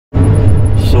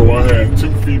So I had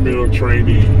 2 female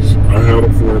trainees. I had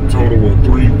them for a total of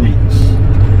 3 weeks.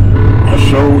 I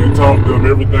showed and taught them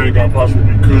everything I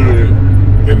possibly could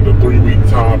in the 3-week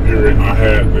time period I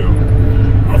had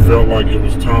them. I felt like it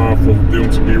was time for them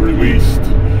to be released,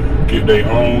 get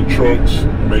their own trucks,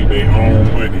 make their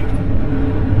own money,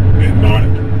 and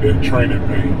not that training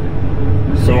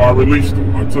pay. So I released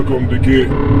them. I took them to get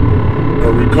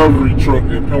a recovery truck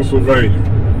in Pennsylvania.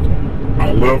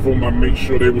 I left them. I made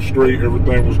sure they were straight.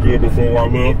 Everything was good before I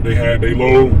left. They had their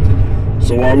load.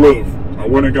 So I left. I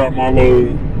went and got my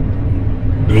load.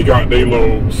 They got their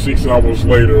load. 6 hours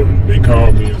later, they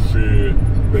called me and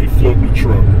said they flipped the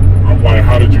truck. I'm like,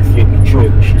 how did you flip the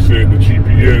truck? She said the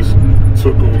GPS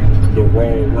took them the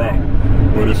wrong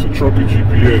route. But it's a truck and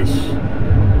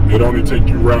GPS. It only take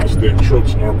you routes that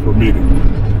trucks are permitted.